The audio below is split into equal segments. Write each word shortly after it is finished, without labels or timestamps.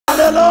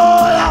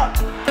Alléluia.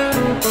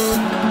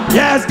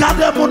 Yes,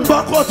 gardez mon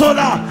bon côté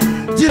là.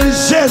 Dis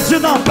Jésus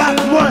n'a pas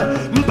moi,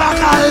 m'pas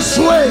qu'à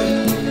échouer.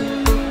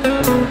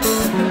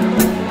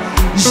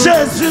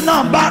 Jésus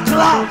n'a pas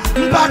là,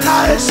 m'pas qu'à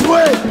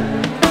échouer.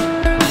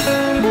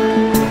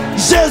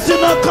 Jésus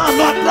n'a qu'un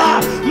autre là,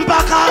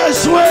 m'pas qu'à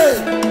échouer.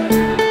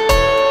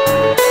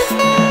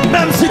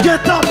 Même si il y a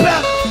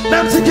tempête,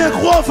 même si il y a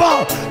gros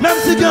vent, même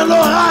si il y a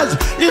l'orage,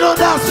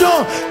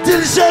 inondation,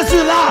 dis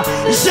Jésus là,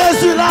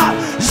 Jésus là,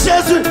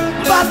 Jésus,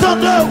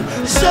 bâtonneau,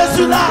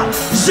 Jésus là,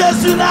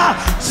 Jésus là,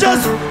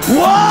 Jésus.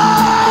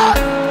 What?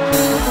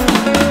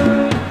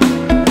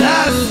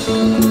 Yes.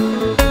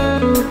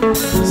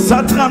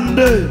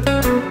 132,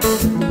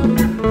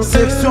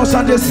 section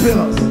Chant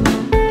d'Espérance.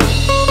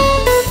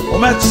 On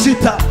met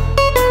Chita.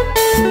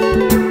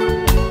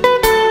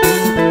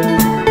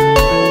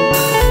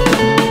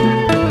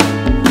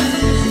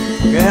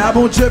 Ah,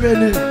 mon Dieu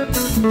béni.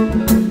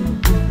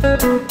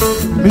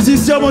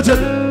 Musicien, mon Dieu.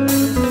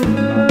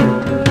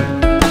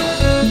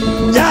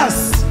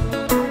 Yes.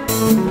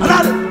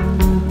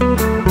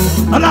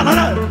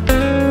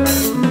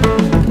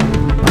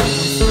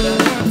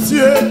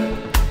 Dieu,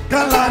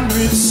 quand la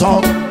nuit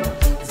sombre,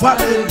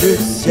 voiler le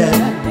ciel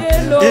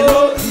et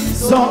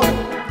l'horizon,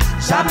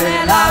 jamais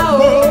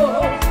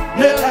là-haut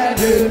ne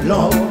règne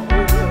l'ombre,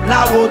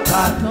 là-haut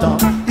t'attend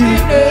une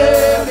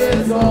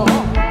maison.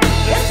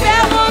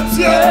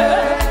 Dieu,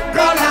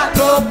 quand la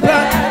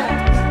tempête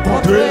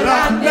contre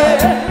la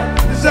neige,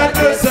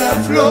 jette ses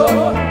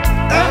flots,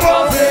 un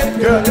mauvais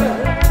cœur,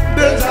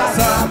 déjà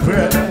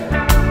s'apprête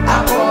à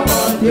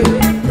commander,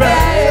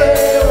 paix.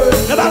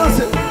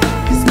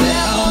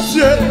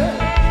 Dieu,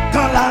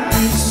 quand la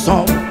nuit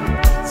sombre,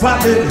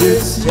 voiler le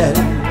ciel,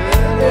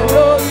 et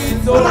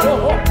l'horizon,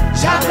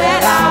 jamais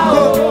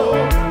là-haut,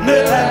 ne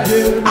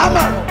règne,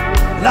 amen,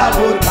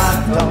 là-haut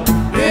t'attend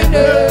une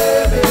maison.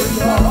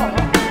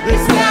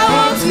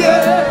 Dieu,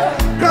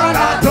 quand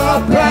la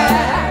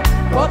tempête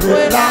contre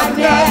la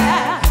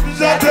neige,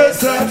 jette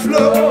ses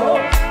flots,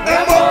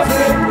 et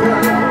mauvais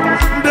cœur,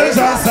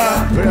 déjà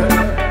s'apprête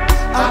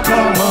à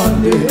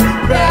commander,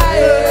 paix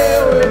et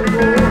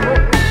repos.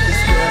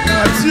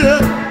 Dieu,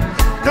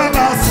 quand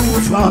la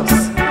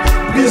souffrance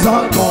brise en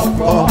ton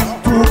corps,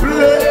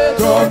 troublé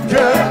ton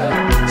cœur,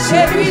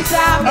 chez lui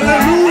jamais.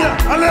 Alléluia,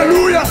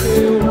 alléluia.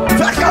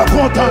 Fais qu'un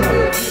content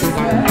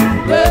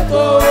de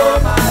ton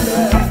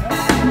malheur.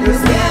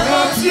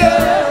 Dieu,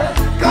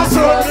 quand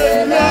son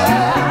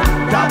élève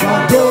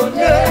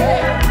t'abandonné,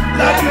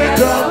 la nuit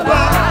d'en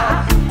bas,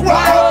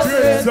 crois au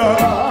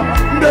trésor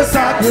de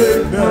sa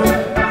demeure,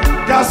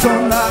 car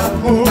son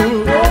amour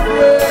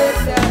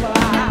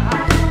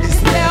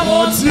espère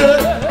mon Dieu,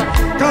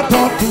 quand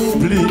on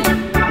t'oublie,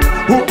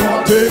 ou qu'on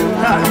te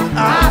gagne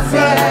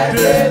afin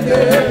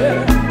d'aider,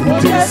 pour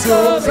te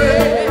sauver.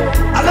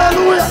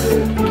 Alléluia,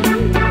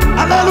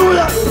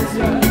 alléluia.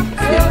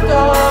 C'est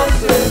ton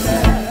chemin.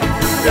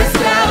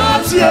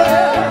 Dieu,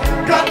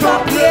 quand on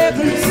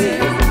prédit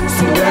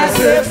sous les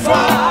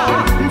efforts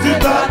du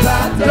dans ta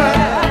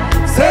terre,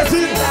 c'est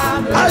une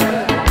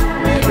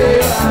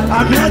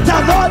Amen, ta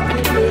note,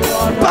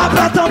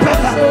 papa ton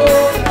papa.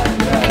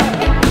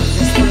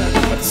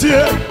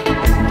 Dieu,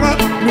 quand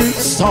nous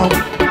sommes,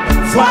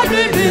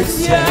 voilés le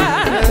ciel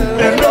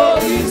et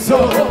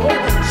l'horizon,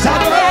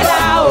 jamais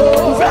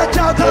là-haut,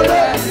 ouverture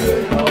entendez,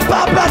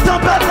 papa ton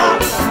papa,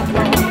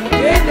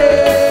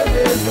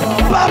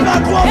 papa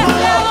crois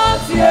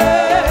Dieu,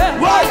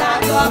 ouais.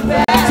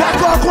 Fais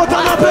quoi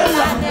content dans le pays.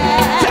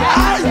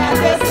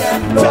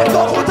 Fais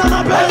quoi content dans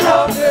le pays.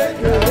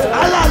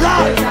 Ah là là.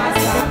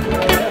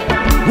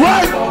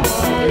 Ouais.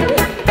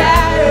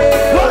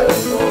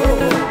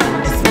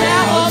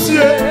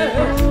 Dieu,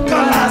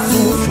 quand la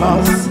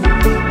souffrance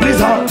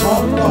brise en ton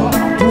corps,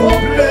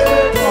 troublé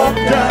ton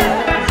cœur,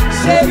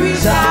 c'est lui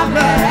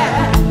jamais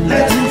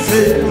les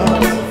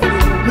différences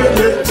ne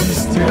le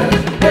distraient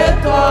de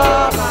ton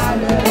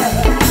malheur.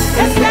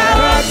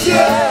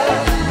 Dieu,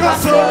 quand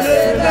son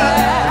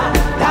élève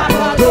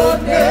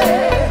t'abandonné,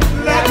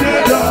 la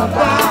nuit d'en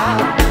bas,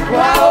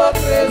 crois au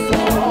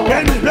trésor.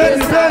 Béni,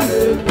 béni, béni.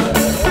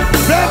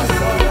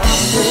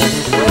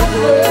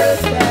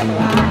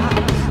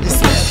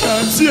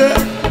 Dieu,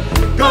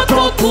 quand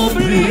on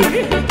t'oublie,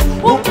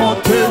 ou qu'on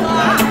te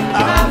rend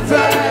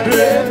avec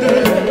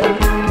l'aider,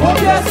 pour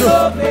te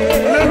sauver.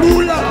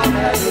 Alléluia.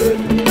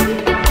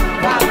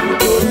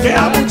 Et à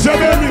mon Dieu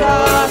béni,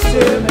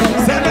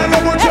 c'est le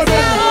mon Dieu béni.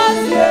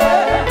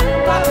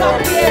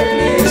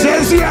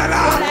 Jésus est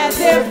là.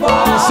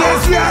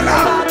 Jésus est là.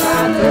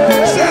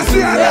 Jésus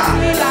est là.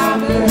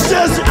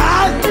 Jésus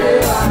aïe.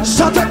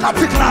 Chantez la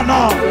pique là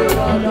non.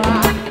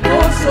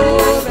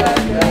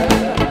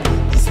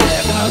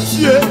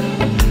 Dieu,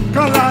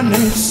 quand la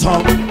nuit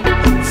sombre,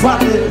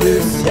 voiler le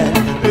ciel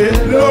et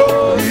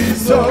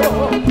l'horizon,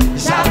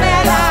 jamais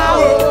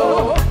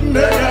là-haut ne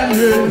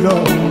règne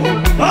l'homme.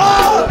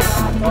 Oh!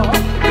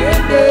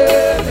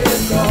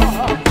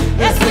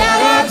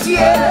 Espère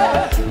Dieu,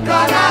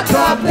 quand la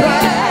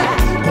tempête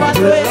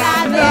contre la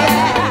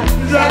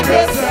neige,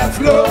 jette ses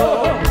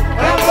flots,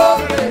 un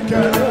mauvais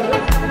cœur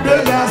de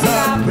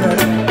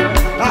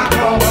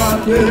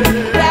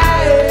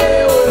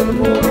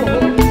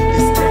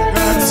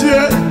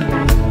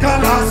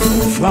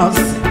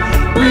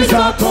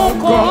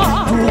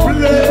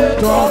troubler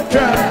ton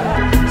cœur,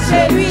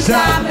 c'est lui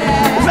jamais.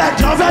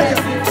 Avec.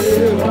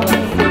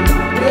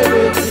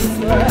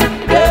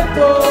 De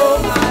ton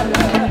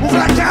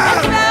malheur.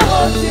 Espère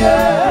au Dieu,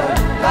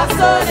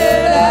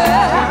 personne-leur,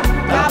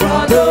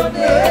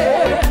 abandonné,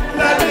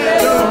 la vie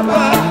de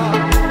moi,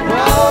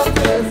 moi au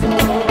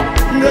trésor,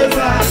 ne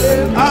va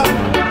pas,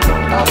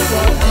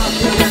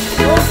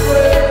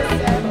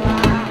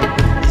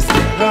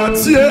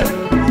 entier,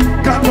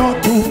 quand on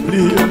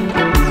t'oublie,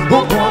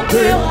 on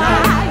comptera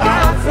à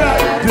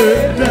faire de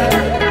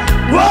terre.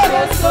 Ouais,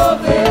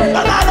 sauver.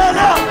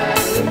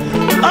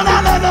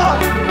 Non.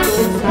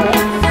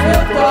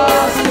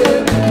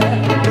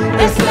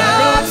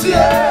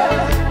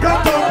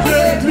 Quand on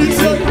peut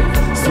glisser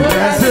sous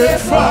les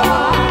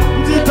efforts,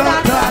 dis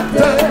dans ta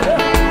tête,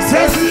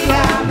 saisis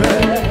la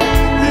main,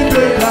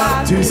 libère,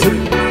 tu sais,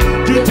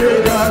 qui te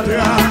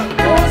gardera.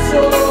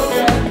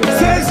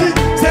 Saisis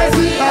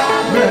la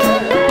main,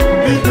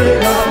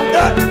 libère.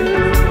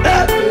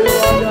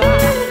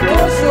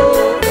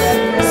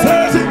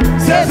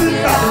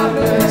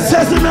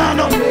 Saisis la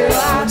main,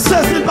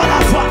 saisis par la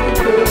foi,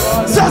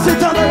 saisis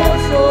ton nom.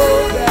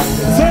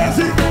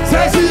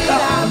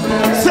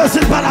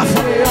 Saisis par la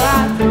foi,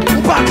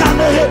 ou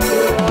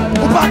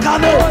pas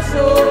calmer,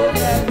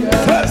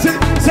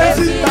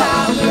 saisis,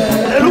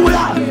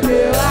 alléluia,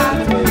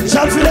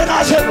 j'en suis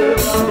l'énergie,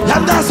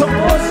 y'en a son,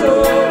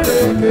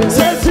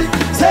 saisis,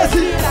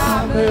 saisis la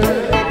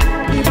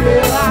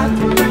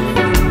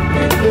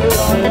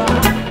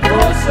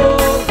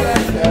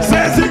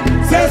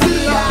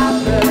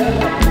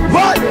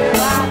ouais,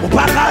 ou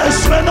pas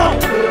calmer, non,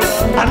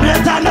 à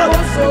l'éternel,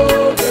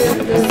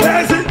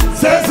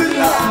 saisis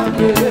la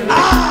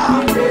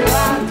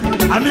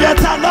ami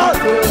éternel,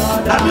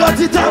 ami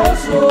auditeur,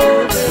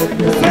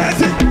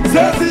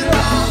 saisis.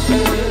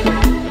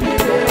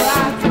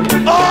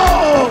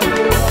 Oh,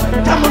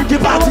 t'as mon qui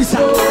partit ça.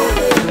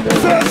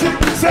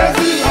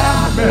 Saisis la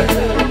main,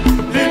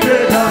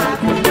 libéral.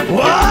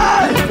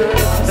 Ouais,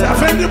 ça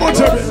fait du bon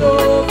Dieu.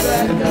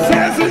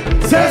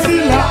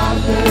 Saisis la.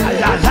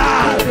 Aïe aïe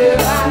aïe.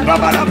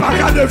 Papa n'a pas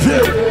qu'à de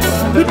vieux,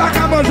 il n'a pas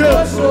qu'à manger.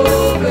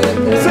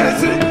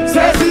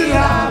 Saisis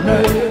la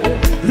main,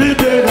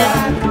 libéral.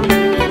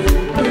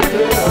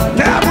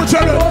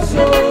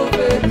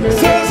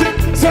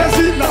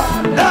 Saisis là.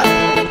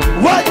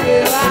 Ouais.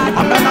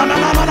 Amen.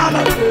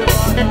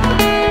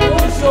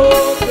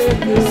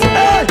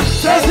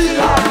 Saisis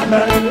là.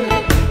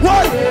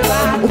 Ouais.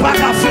 Ou pas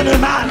qu'à finir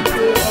mal.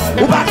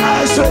 Ou pas qu'à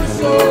échouer.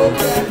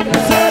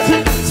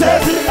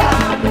 Saisis là.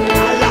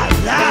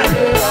 Aïe.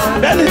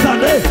 Beni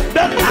tendez.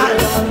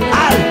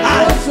 Aïe.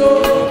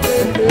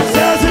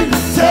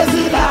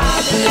 Saisis là.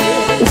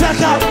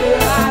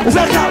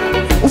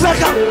 Ouvert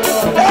cap.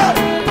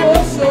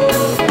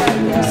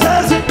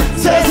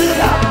 Saisis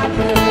là,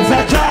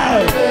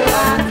 vainqueur,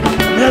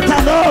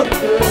 l'éternel,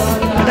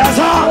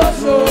 d'argent,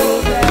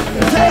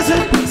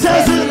 saisis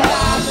là,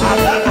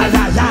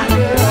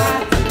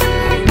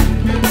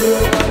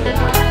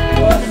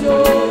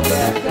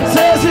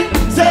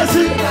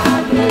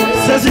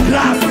 saisis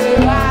grâce,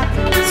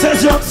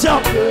 saisis option,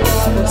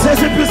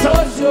 saisis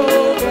puissance,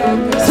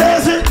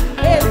 saisis,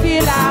 et puis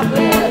la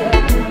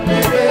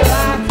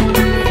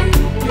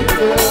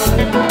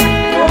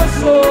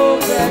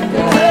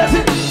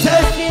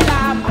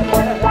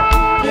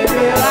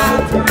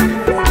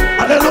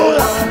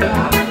alléluia.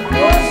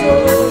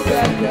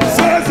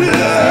 Saisis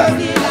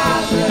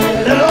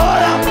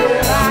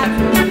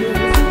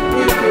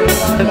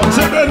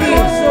Dieu béni.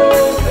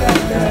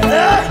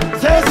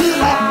 Saisis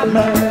la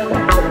main,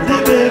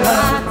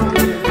 libéral.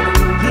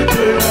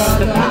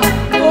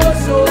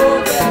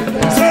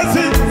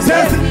 Saisis.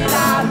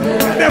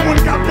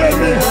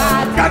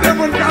 Gardez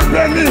mon cap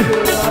béni.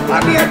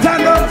 Ami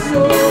éternel.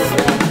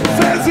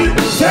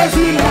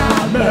 Saisis la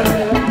main,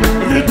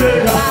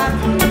 libéral.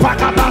 Pas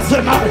qu'à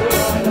passer mal.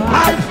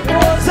 Aïe,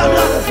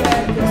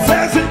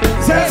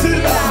 saisis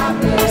la.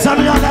 Ça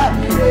m'y en est.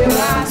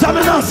 Ça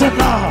m'y dans cette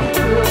là.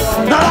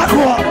 Dans la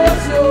croix.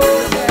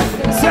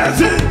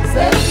 Saisis.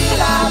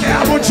 Et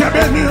à mon Dieu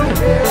béni.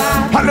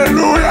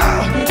 Alléluia.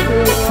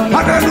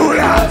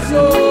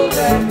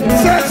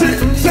 Saisis.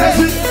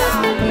 Saisis la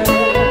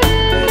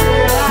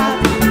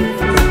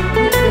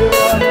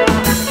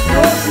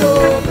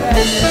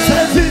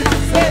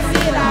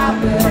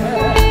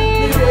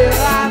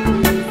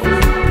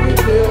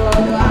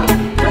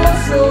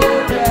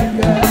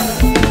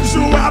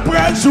jour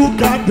après jour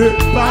gardé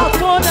par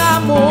ton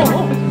amour,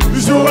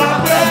 jour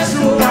après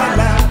jour dans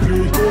la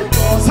pluie.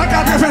 Ça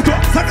garde fait toi,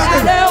 ça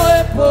garde. Le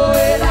repos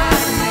et la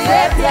vie.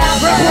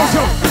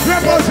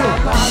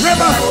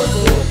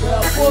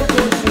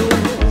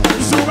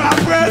 Jour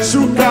après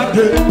jour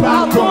gardé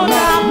par ton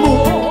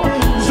amour,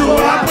 jour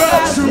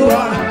après jour.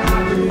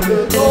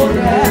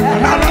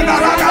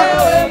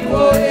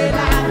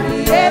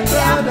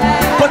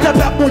 Côté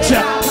père mon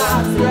Dieu.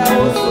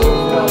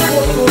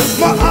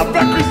 Moi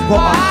avec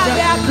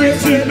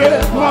Christ, il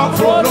est ma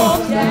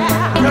volontaire.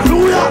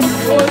 Alléluia.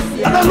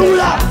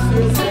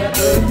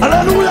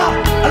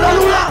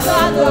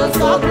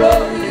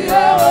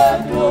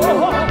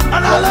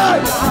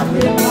 allait.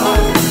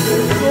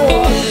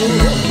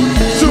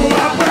 Jour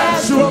après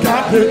jour,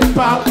 gardé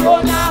par ton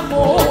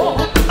amour.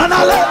 On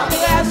allait.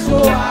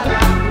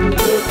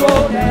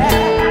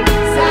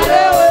 C'est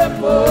le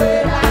repos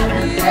et la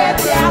vie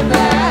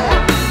éternelle.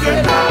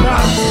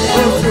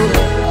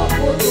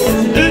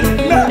 Il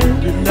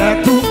met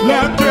toutes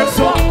les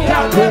questions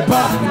gardé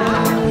par.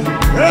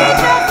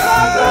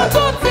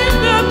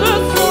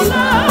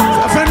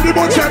 Ça fait du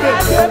bon Dieu.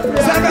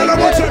 Ça fait le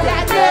bon Dieu.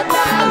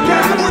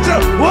 Quel bon Dieu.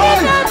 Oui.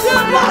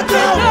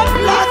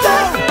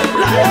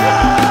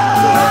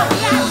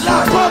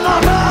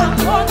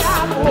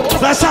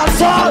 La la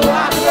chanson,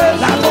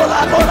 la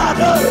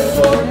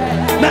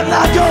mais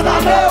la Dieu n'a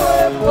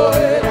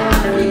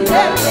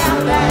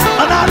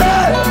on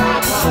allait.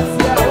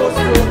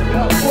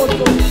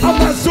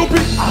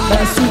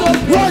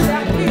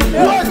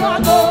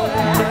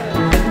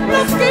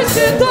 Lorsque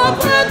j'ai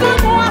d'auprès de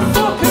moi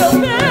sans que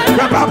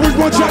même pas bouge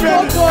mon Dieu.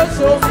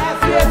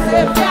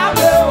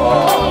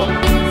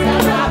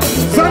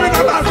 Ça me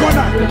n'a pas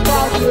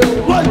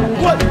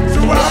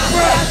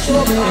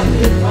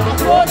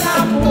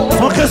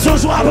en question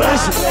jour après.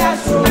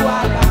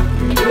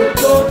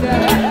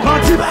 Quand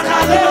tu vas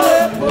aller.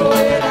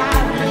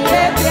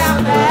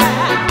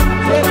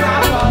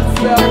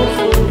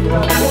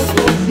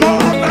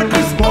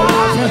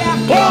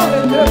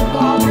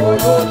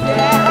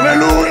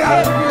 Alléluia.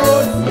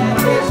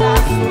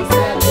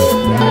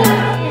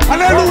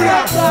 Alléluia.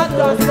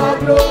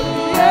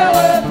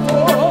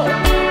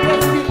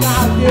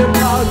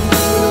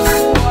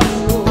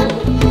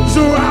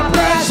 Jour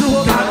après jour,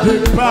 gardé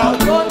par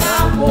ton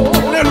amour.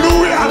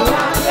 Alléluia.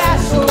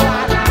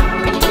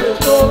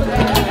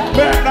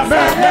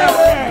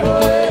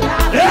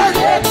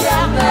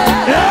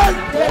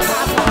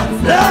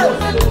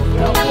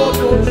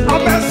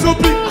 Amen,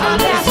 soupi.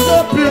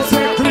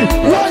 C'est cri.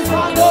 Oui,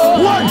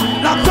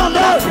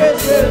 l'attendeur.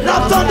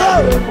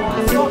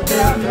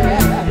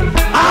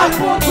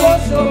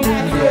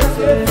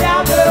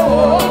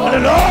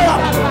 Alléluia.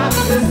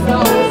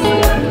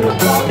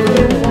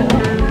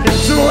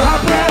 Jour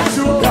après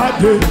jour,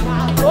 gardé.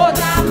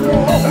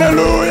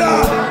 Alléluia.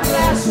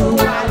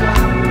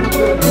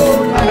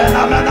 Amen,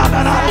 amen,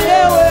 amen.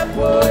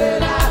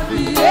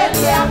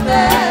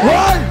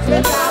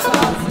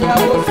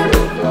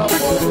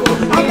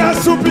 Amen,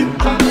 soupi.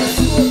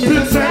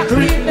 C'est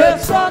cri.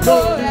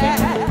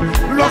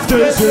 Lorsque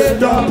je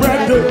dors près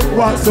de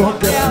toi, son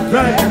cœur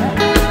veille.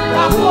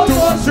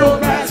 Toujours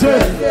merci.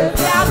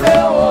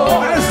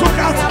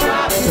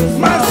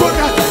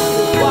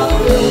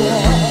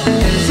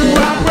 Jour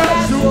après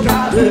jour,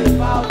 gardé.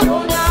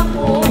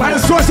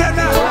 Maestro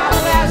général.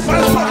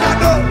 Maestro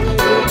cadeau.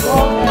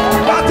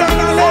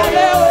 Paternal.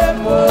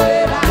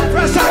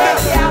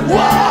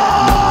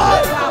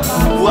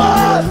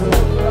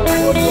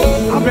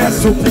 Amen,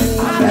 soupi.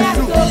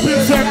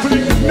 C'est cri.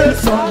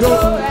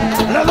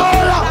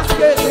 Alléluia.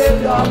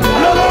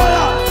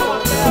 Alléluia.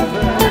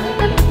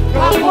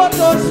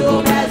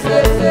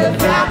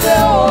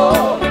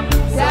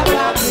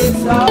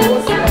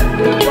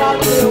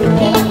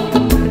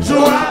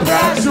 Jour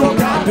après jour,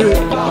 gardé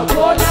par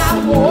ton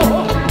amour.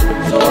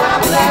 Jour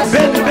après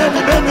jour,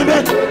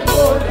 béni.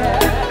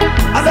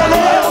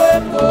 Alléluia.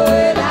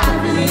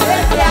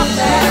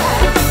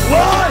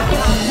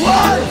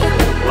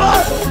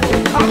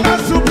 Amen,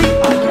 soupi.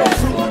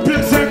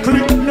 C'est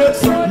incliné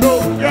sur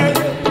nos yeux.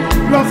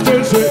 Lorsque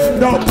je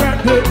dors près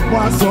de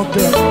moi, son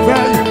cœur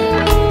veille.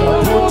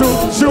 Pour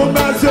toujours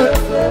mes yeux.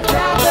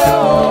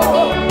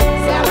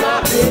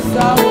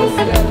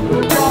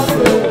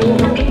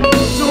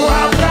 Jour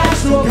après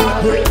jour,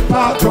 gardé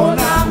par ton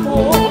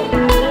amour.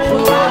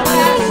 Jour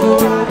après jour,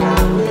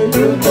 gardé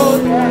de ton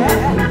air.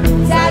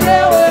 C'est le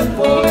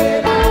repos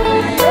et la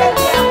vie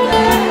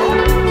éternelle.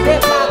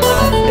 C'est ta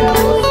grâce.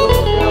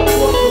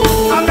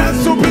 Amen,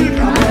 soupi.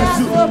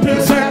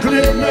 C'est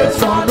incliné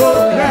sur nos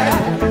yeux.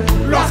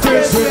 Lorsque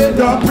je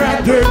dors près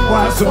de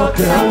moi, son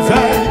cœur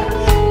veille.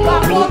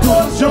 Pour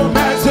toujours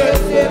mes yeux.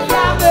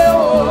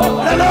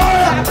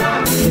 Alléluia.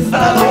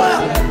 Alléluia.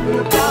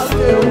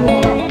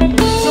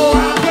 Jour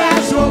après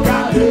jour,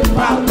 gardé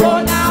par ton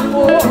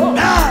amour.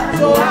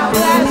 Jour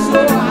après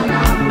jour,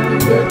 gardé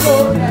de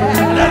ton air.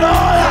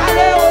 Alléluia.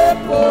 Le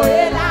repos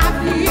et la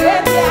vie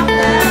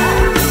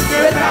éternelle.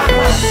 C'est ta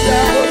grâce.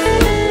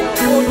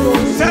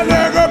 C'est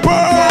le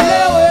repos. C'est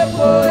le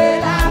repos et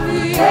la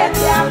vie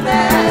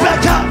éternelle. C'est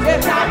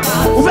ta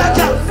grâce.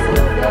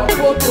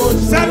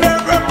 C'est le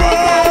repos.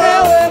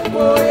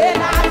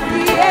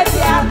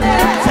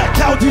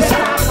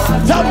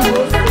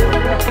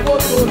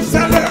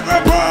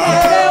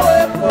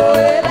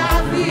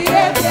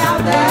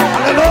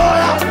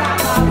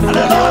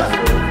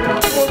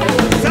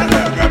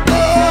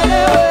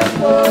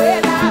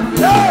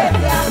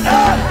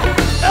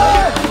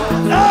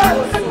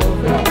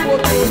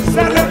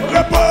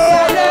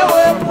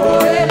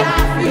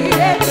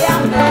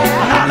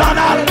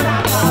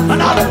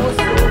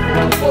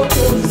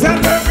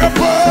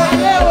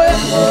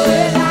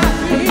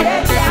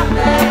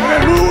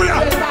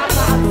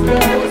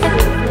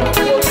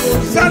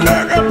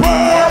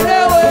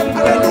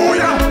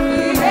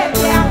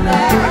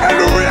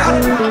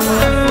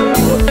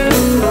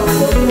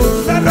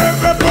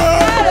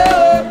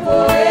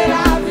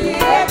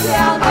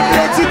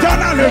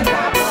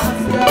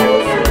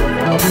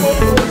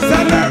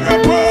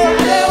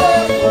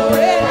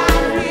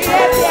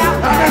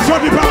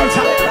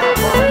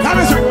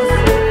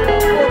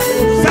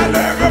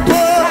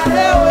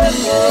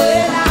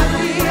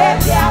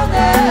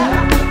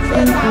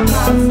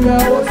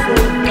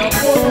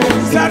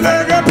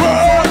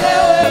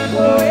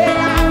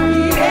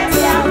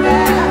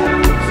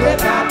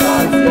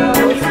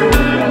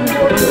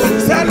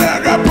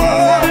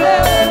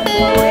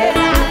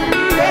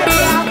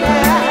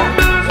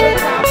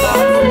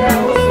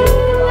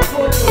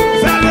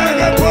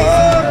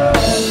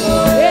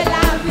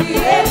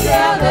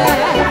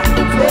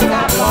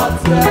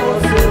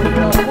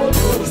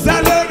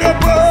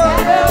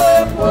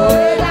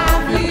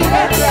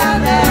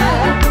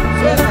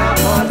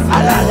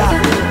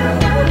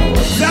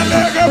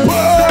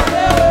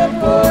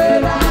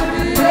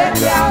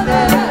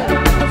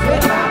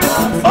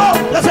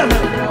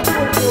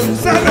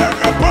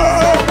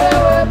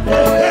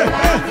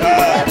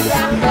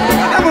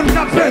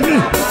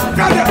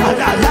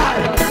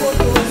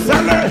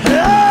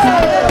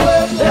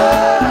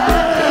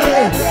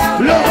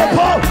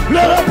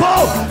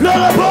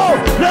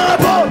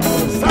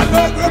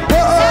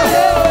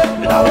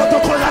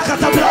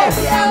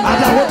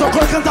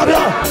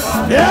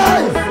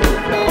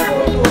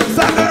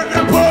 Ça le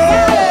repos.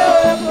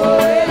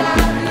 Et la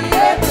vie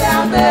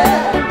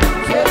éternelle,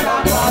 je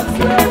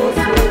t'appartiens au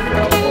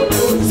Seigneur.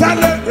 Ça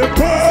le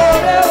repos.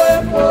 Le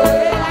repos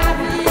et la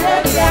vie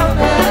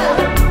éternelle,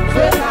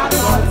 je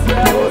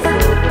t'appartiens au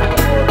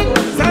Seigneur.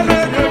 Ça le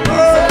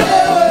repos. Le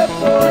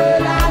repos et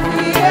la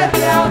vie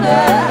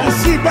éternelle,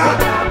 Ici-bas,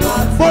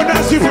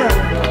 bonheur suprême.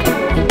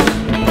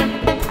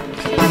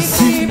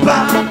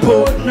 Ici-bas,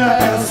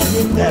 bonheur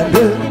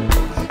suprême.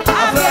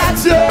 avec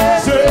Dieu,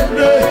 je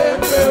ne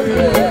peux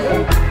rien.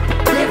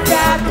 Il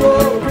fait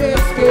trop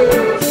plus que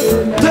je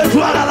n'ai. De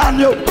gloire à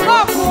l'agneau.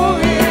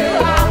 Recourir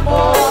à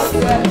mon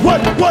Seigneur.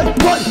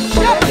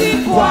 Je dis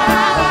quoi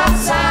à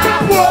sa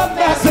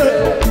promesse.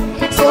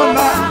 Son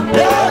âme. Ne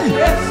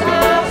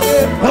change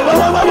pas.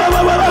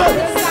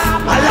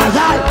 Aïe, aïe,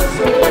 aïe.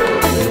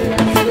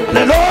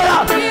 Alléluia.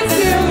 Il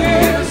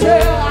dirigera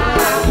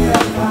mes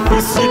pas.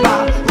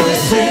 Ici-bas,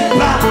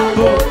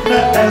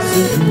 bonheur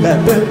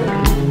suprême.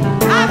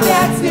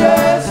 Avec Dieu,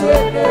 je ne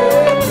peux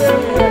rien.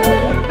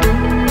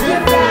 Il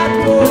fait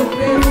trop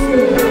plus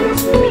que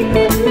je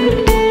n'ai.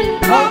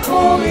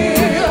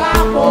 Recourir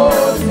à mon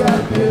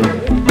Seigneur.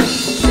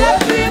 Je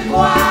puis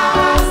croire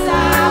à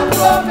sa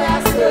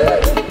promesse.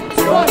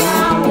 Son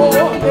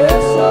amour ne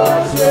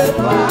change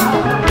pas.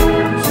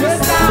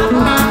 Jusqu'à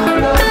ma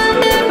mort.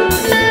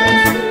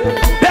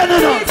 Bien, non,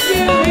 non.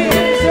 Il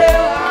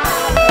dirigera.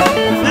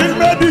 Il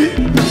me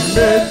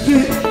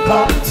dit,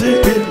 quand il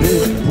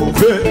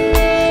m'éprouvait,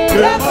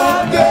 que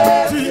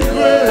tu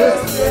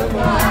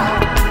resteras.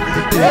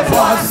 Et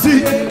voici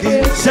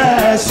qu'il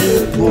cherche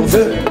et trouve.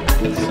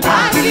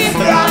 À qui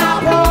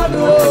fera mon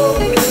nom.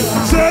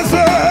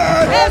 Jésus,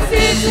 Et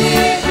si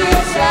tu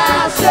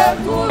cherches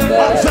pour je me,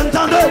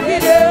 t'entends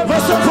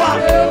recevoir,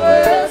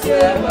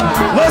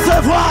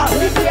 recevoir.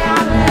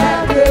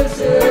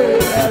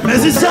 Mais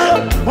ici,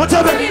 on te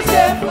veut.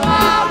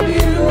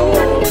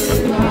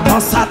 Quand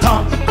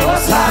Satan,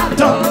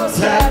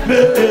 c'est me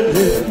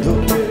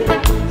donné.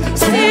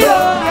 Si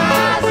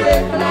l'orage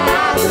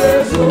éclate le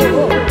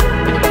jour,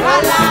 à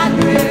la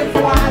nuit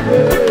froide,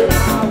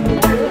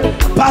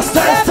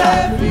 Pasteur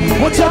Esther,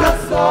 mon Dieu,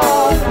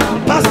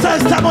 Pasteur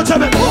Esther, mon Dieu.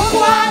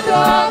 pourquoi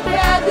donc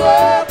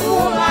être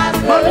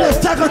courageux? Mon Dieu,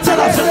 Esther, quand tu as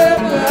la Je fait.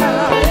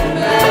 meurs et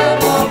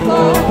même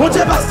encore. Mon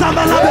Dieu, Pasteur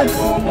Malabé.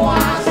 Pour moi,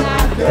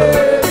 chaque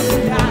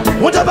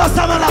nuit, Mon Dieu,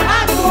 Pasteur Malabé.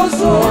 à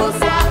toujours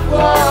sa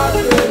force.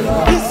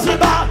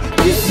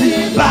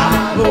 Ici-bas,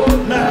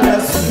 bonheur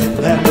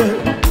suprême.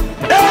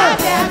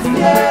 Avec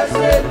Dieu, je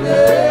ne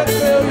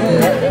peux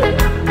rien.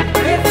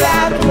 Il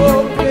fait trop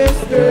plus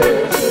que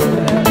je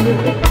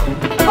n'ai.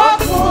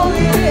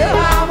 Recourir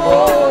à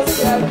mon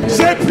Seigneur.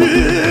 J'ai pu,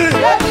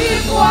 Je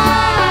dis quoi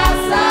à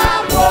sa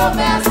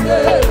promesse.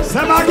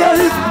 c'est ma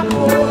guérite.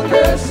 L'amour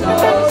ne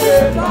change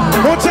pas.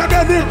 Mon Dieu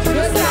béni,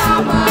 Jusqu'à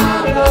ma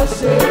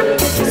blancheur.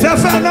 c'est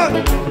Fernand.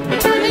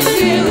 Il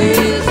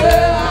dirigera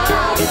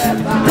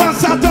mes pas. Quand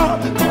Satan,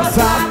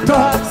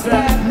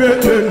 c'est me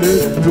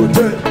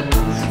donné.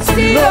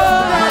 Si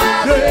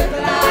l'orage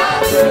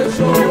éclate le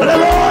jour,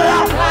 Alléluia,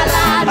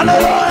 à la nuit,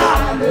 Alléluia,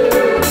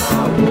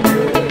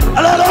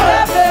 Alléluia.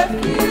 je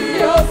me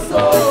plie au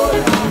sol.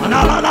 On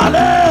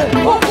allait.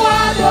 Pourquoi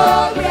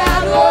donc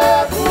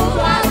être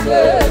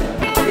courageux?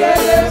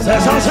 C'est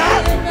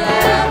Jean-Jacques.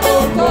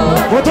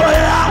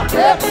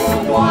 C'est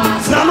pour moi,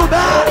 Frère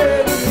Loubert,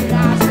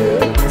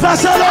 Frère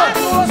Chalot.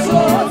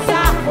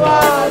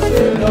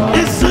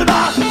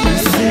 Ici-bas,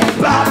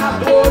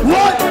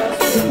 ouais.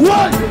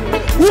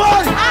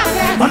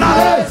 On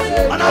allait.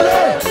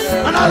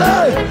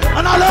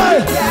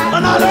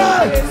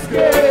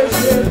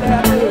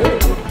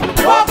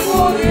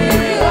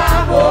 Recourir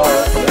à mon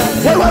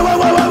Seigneur.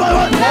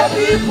 Ouais. Et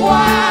puis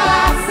croire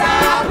à sa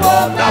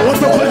promesse. La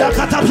route au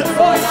Katapia.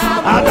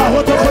 Ah, la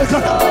route au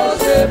Katapia.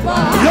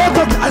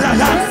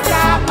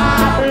 Jusqu'à ma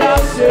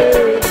blancheur.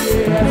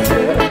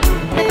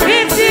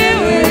 Il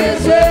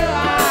dirigera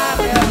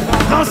mes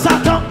pas. Quand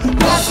Satan,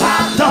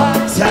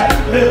 c'est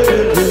me.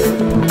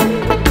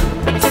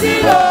 Si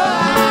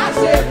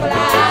l'orage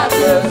éclate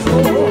le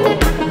jour,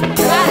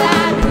 à la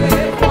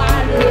nuit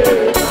froide,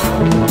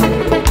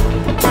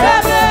 je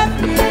me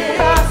plie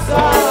à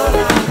son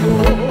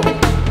amour.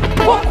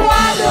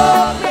 Pourquoi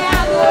donc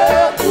perdre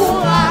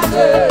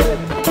courageux?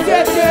 Dieu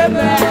te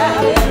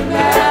m'aime et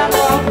m'aime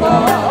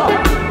encore.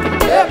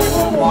 Et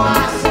pour moi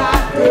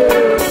chaque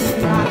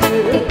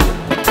nuit,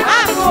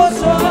 à cause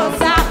de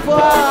sa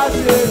force,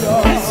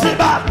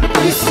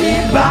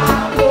 Ici-bas,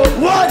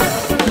 ouais.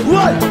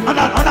 On a.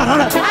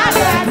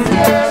 avec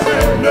Dieu,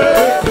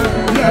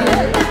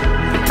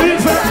 Il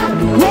fait,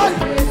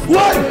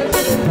 ouais.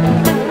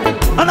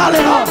 On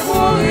allait là.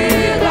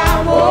 courir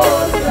à mon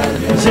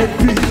Seigneur. J'ai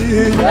pu. Et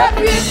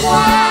puis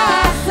croire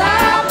à sa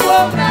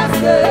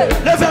promesse.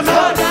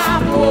 Lève-moi. Son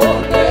amour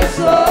ne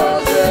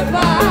change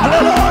pas.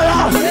 Alléluia.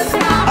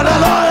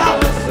 Alléluia.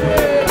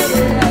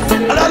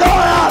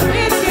 Alléluia.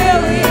 Il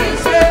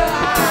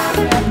dirigera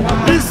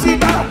mes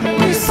pas.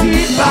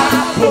 Ici-bas,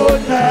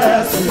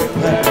 bonheur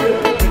suprême.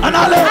 On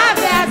allait.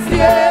 Avec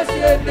Dieu,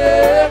 je ne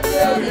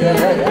peux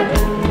rien.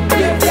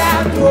 Il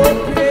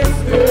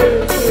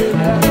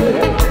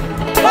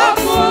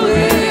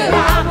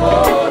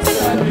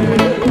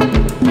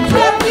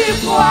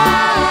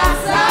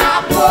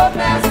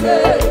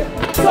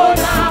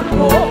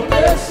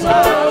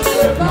change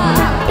pas.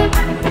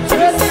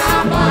 Jusqu'à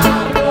ma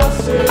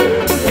blanche.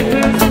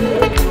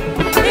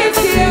 Il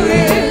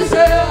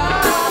dirigera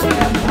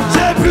mes pas.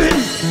 J'ai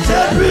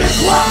pu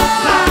croire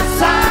à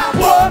sa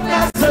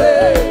promesse.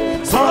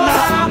 Son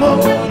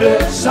amour ne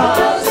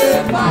change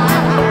pas.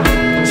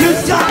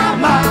 Jusqu'à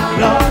ma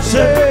blanche.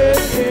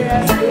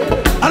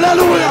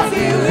 Alléluia.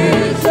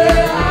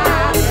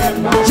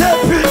 J'ai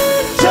pu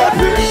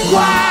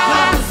croire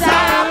à sa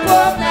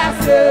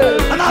promesse.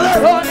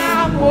 Son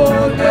amour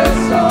ne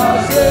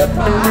change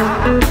pas.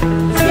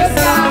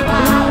 Jusqu'à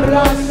ma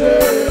blanche.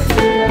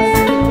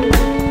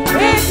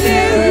 Il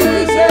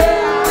dirigera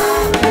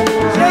mes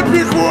pas. J'ai pu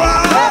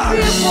croire.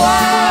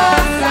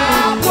 Sa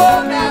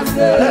promesse.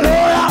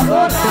 Alléluia.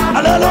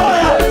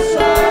 Alléluia. Ne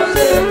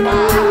change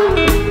pas.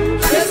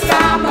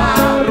 Jusqu'à ma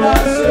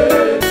blanche.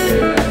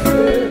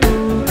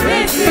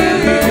 Il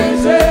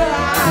dirigera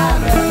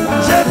mes pas.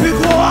 J'ai pu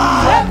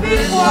croire.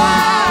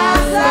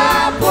 Sa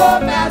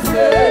promesse.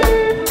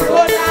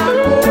 Son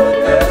amour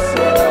ne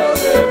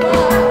change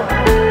pas.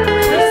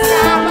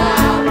 Jusqu'à ma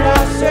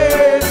blanche.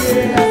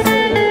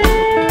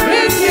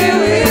 Il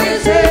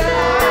dirigera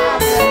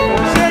mes pas.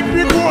 J'ai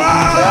pu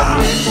croire.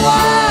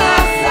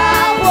 Sa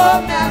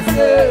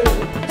promesse,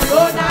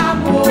 son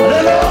amour ne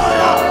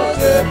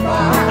change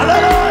pas.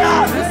 Alléluia.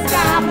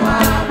 Jusqu'à ma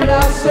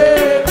blanche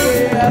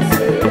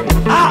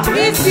Ah,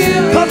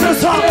 quand je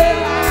sens,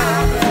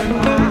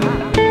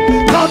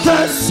 quand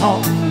un sang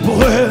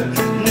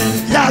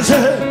brûlage,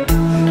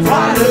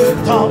 vois le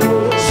temps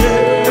chez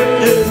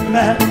les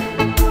mains.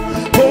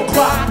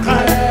 Pourquoi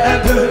craindre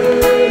de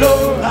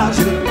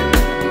l'orage?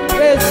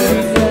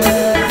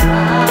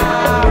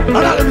 On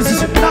a le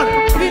musicien, on a le-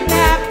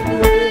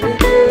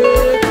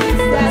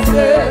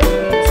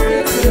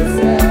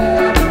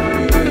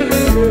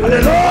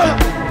 Alléluia.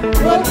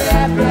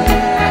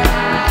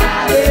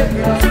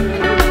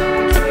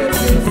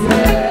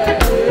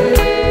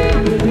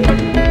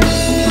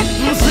 Si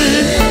tu sais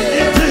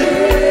aimer,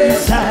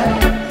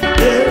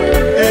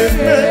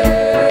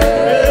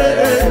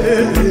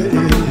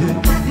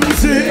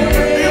 si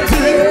tu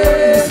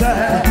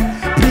sais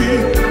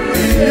prier,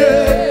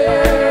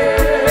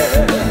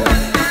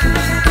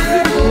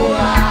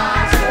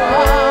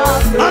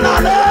 on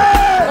allait,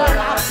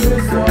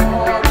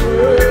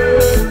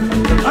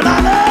 on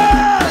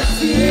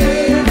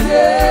allait.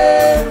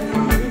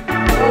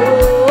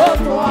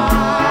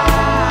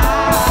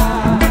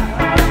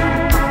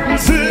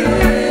 Si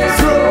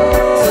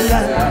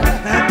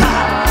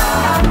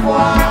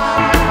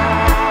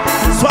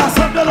sois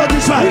semble le du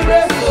choix.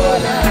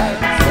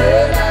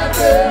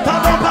 Dans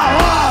nos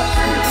paroles.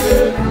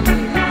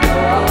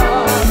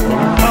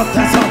 Quand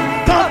elles sont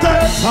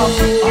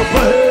en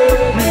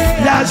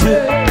brûlage,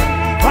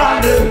 pas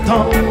le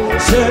temps,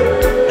 je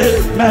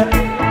aimais.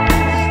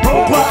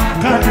 Pourquoi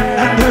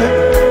craindre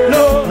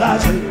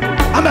l'orage?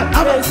 Amen,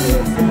 amen.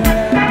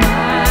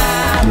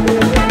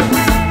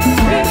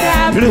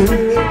 Plus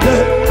de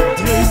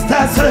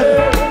tristesse.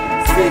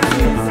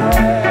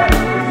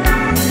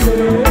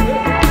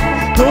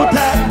 Tout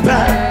est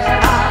prêt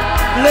à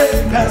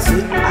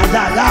l'épaissir. Aïe,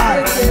 aïe,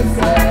 aïe.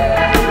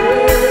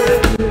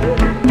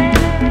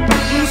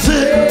 Si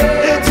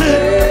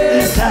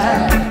tu sais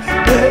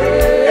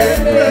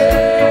aimer,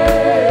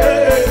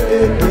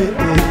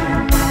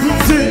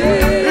 si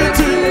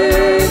tu sais,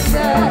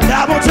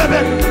 mon Dieu,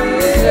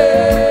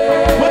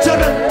 mon Dieu,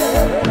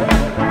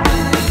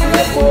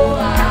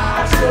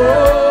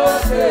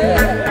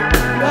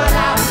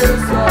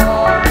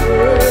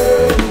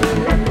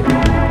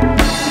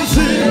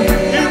 si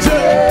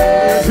Dieu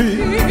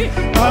vit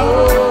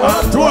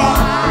en toi.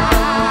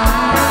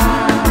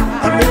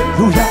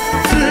 Alléluia.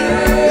 Si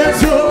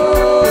Dieu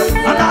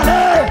en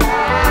allait.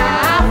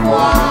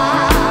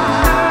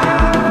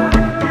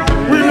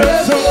 Oui, le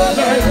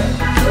soleil,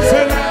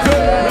 c'est la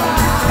peur.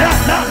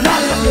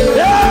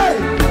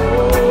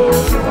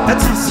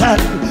 Es-tu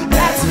seul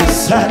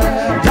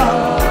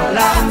dans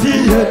la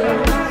vie?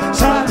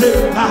 Chantez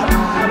ma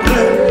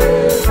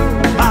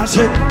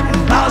marcher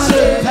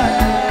vers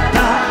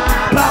ta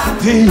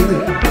patrie.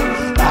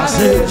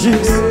 Marcher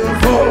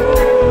jusqu'au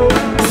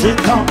si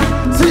ton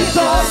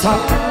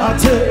sang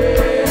entier.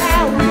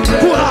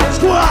 Courage,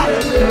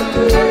 courage.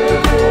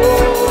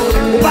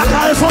 Ou pas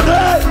qu'à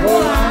effondrer.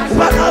 Ou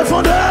pas qu'à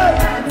effondrer.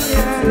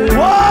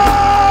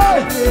 Ouais.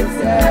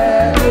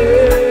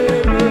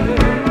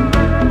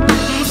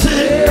 Si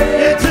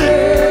tu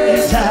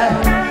sais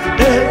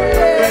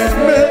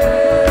aimer.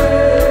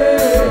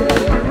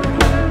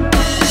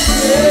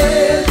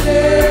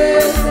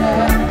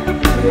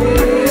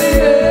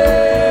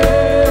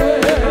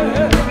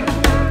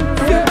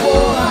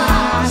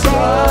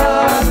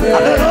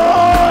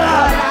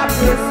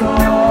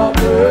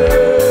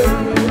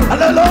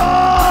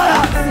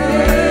 Alléluia.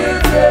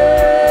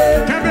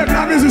 Quel est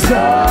la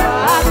musicien?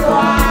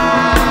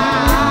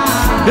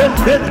 Ben.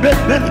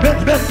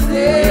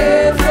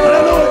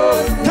 Alléluia.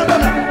 Quel est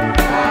la?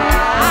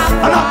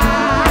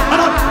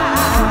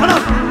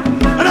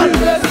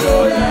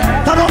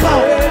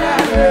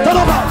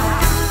 T'en pas.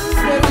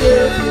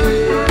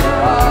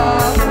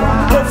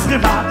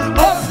 Offrez-moi.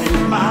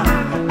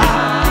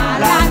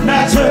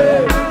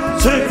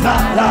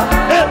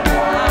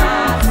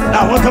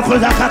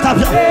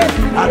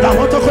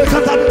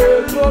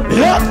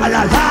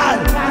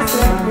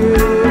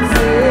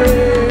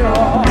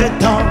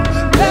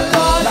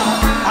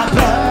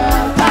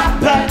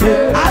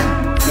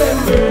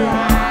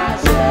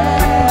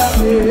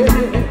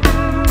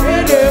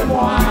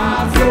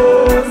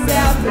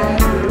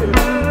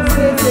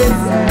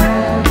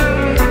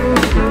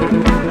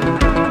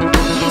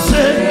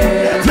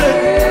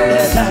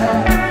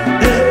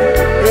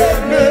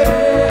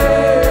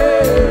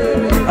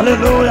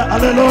 Alléluia,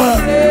 Alléluia.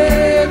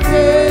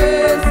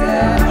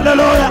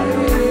 Alléluia.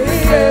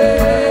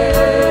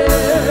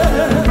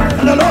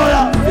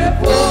 Alléluia. C'est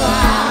pour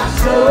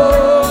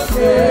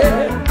acheter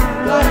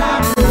dans la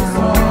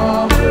maison.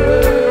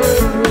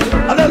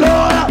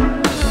 Alléluia.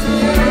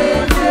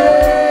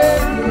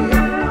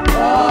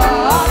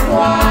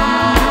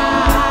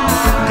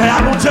 Que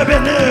mon Dieu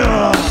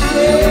bénisse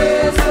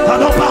dans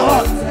nos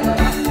paroles.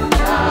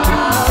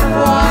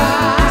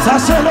 Ça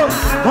c'est l'eau,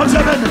 mon Dieu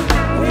bénisse.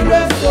 Oui, le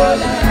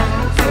soleil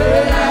se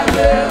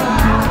lèvera.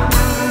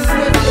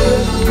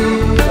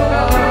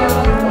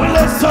 Oui,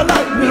 le soleil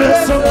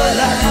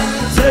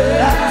se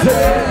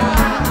lèvera.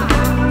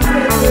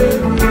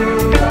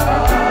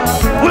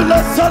 Oui, le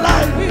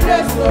soleil.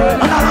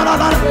 Non, non, non,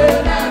 non.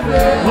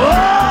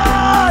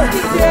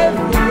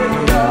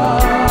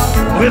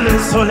 Oui, le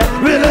soleil.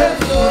 Oui, le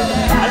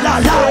soleil. Aïe,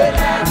 aïe, aïe.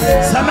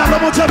 C'est même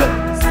mon Dieu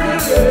bénisse.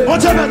 Mon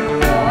Dieu bénisse.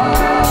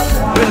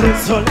 Oui, le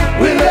soleil.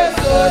 Oui, le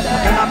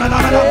soleil. Amen,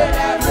 amen, amen.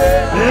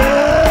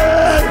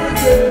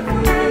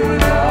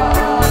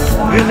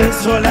 Oui, le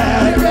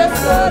soleil.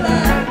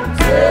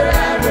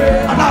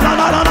 Ah, non, non,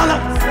 non, non, non.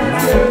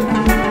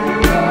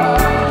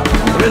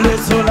 Oui, le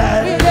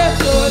soleil.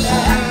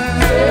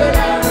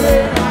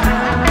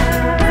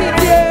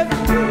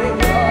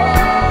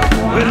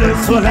 Oui, le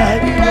soleil.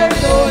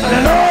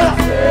 Alléluia.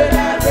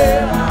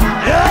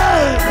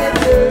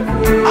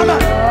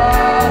 Amen.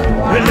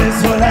 Oui, le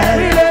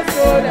soleil.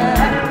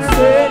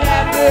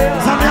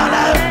 Ça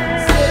m'enlève.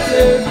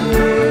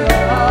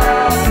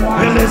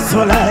 Oui, le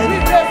soleil.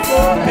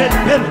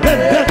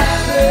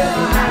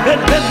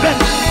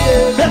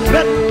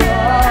 Ben.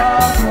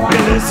 Oui,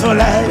 le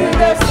soleil.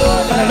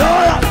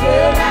 Alléluia.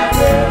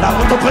 La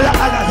route au prière.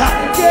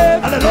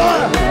 Alléluia.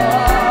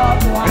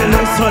 Oui,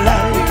 le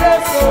soleil.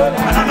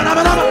 Amen.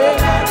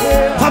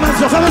 Femme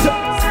les yeux.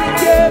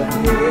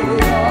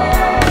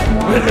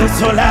 Oui, le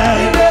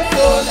soleil.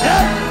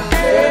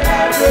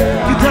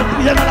 Qui te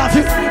brille dans la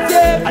vie.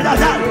 Aïe, aïe, aïe.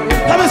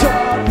 Femme les yeux.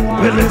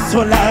 Oui, le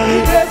soleil.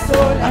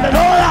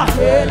 Alléluia.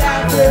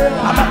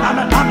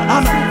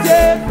 Amen.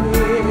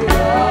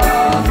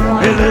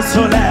 Et le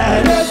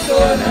soleil.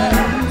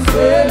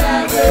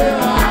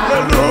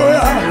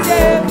 Alléluia.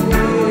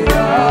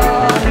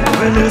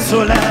 Et le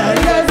soleil.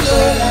 Amen.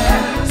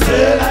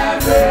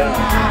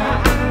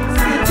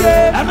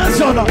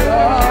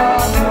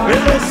 Et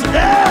le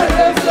soleil.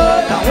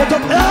 La route au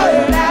prière.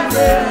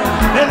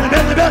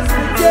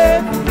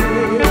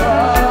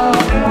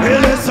 Et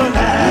le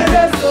soleil.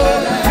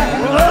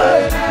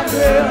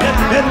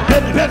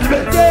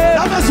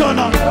 La maison,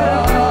 non.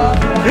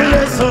 Et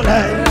le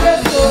soleil.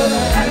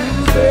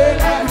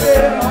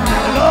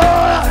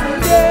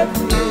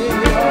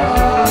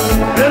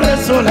 Et le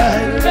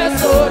soleil.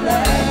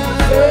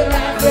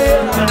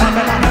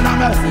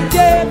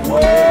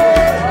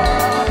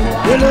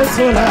 Et le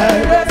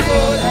soleil.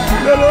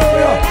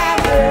 Alléluia.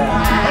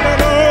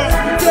 Alléluia.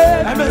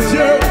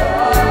 Messieurs.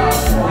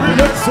 Et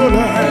le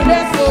soleil.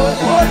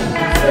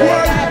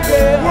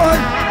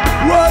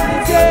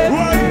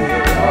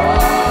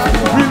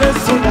 Oui, le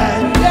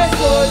soleil.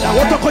 La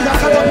route au prière.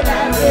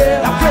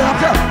 La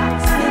prière.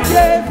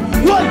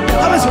 Oui,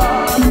 la maison.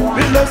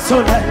 Oui, le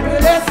soleil.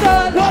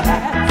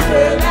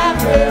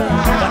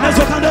 La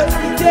maison grande.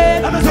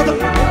 La maison grande.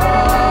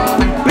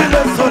 Oui,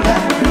 le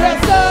soleil.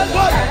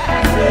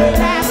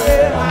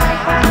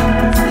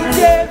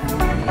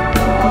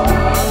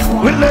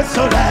 Oui, le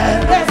soleil.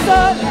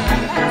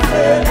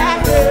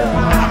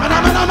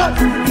 Amen.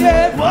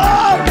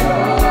 Wow.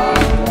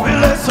 Oui,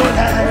 le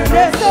soleil.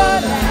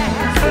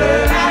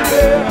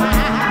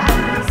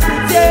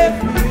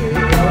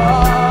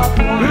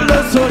 Oui, le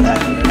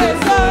soleil.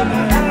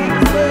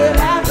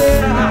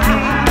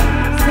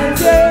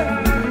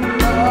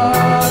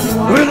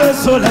 Oui, le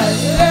soleil.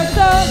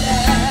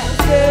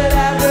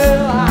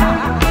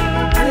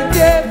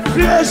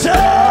 Piégé.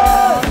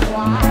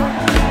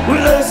 Oui,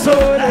 le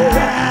soleil.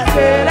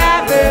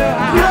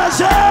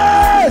 Piégé.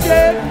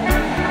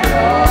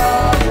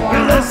 Oui,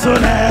 le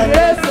soleil.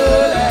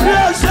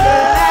 Piégé.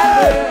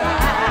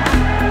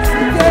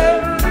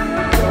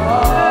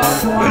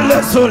 Oui, le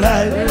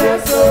soleil.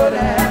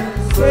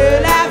 Se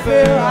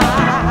lavera.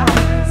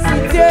 Si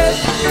Dieu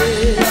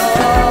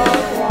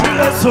Oui,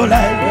 le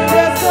soleil.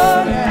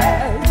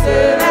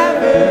 se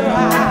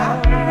lavera.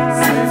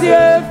 Si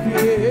Dieu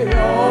fait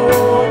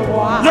au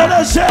roi. Le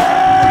léger.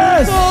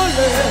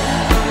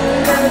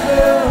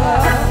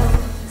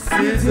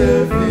 Si Dieu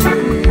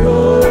fait au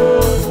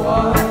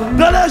roi.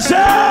 Le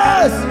léger.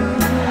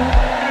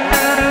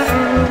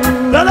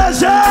 Le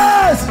léger.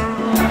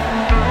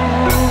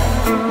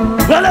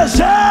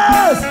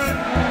 Delizin.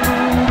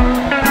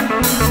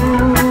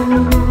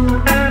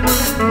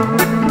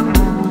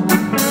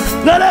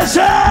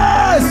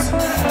 Delizin.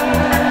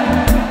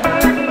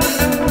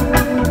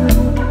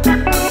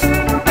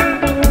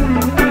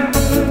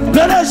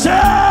 Delizin.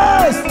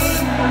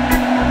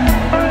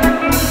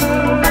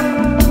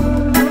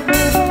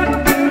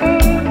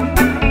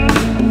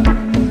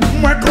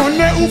 Moi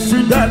connais ou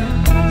fidèle,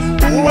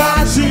 ou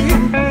agir,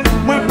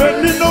 moi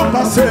béni non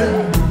passé,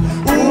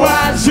 ou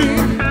agir,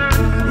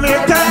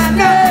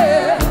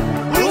 l'éternel,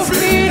 ou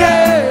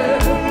fidèle,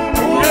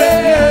 ou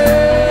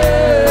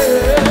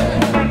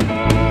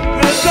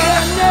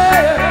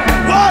l'éternel,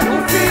 ou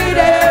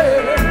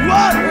fidèle,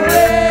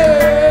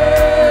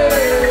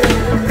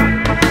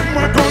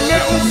 moi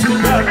connais ou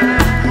fidèle,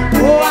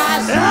 ou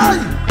agir,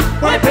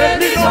 moi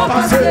béni non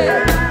passé,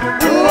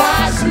 ou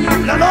agir,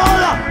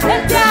 l'éternel.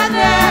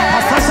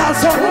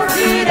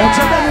 Bon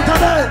Dieu nous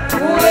tendait,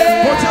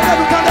 bon Dieu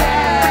nous tendait,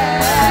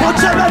 bon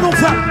Dieu nous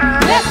fait.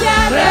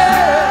 L'éternel,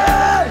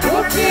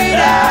 au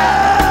fidèle,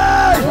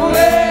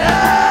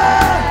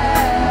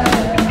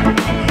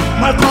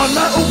 moi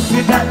connais au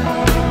fidèle,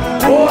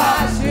 au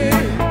agir,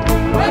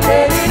 moi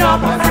béni non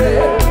passé,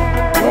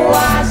 au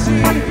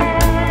agir.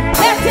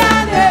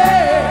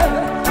 L'éternel,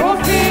 au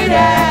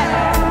fidèle,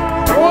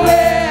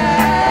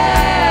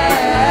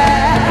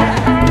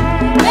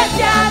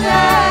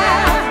 l'éternel,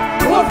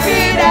 au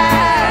fidèle.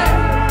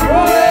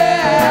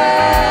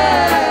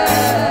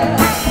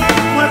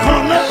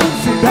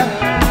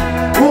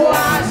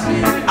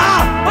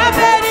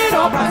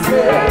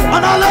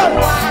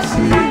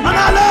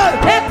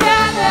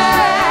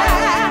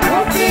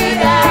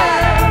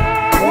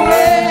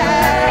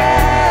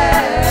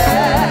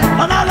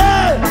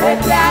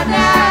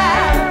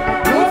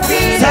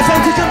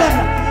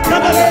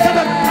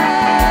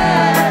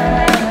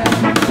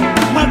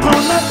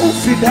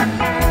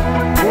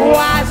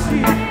 Oasi,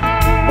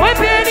 moi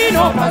béni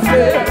non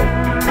passé,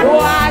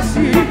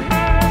 oasi,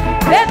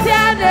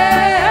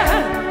 l'éternel,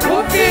 au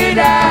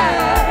fidèle,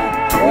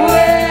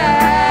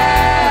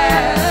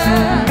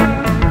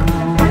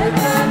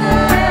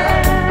 l'éternel,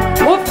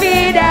 au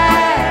fidèle,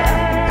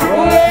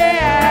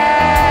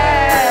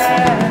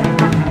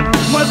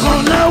 moi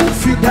connais au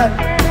fidèle,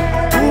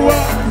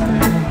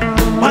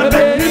 moi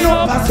béni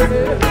non passé,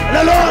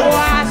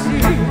 oasi,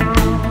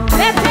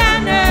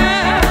 l'éternel,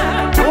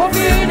 au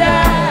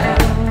fidèle,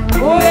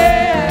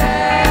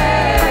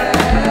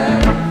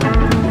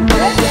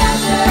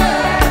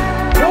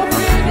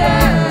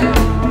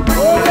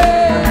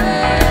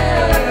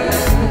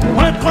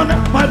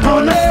 moi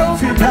connais au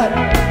fidèle,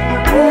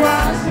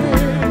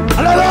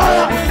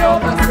 alléluia,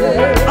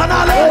 en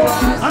allez, au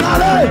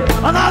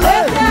fidèle,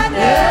 alléluia,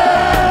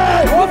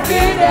 au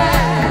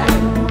fidèle,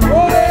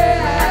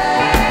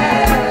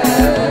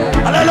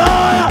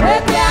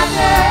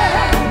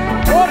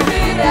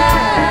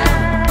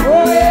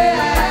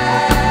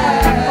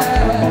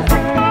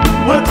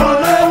 moi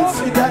connais au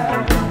fidèle,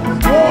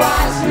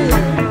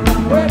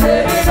 moi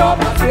béni non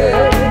passé,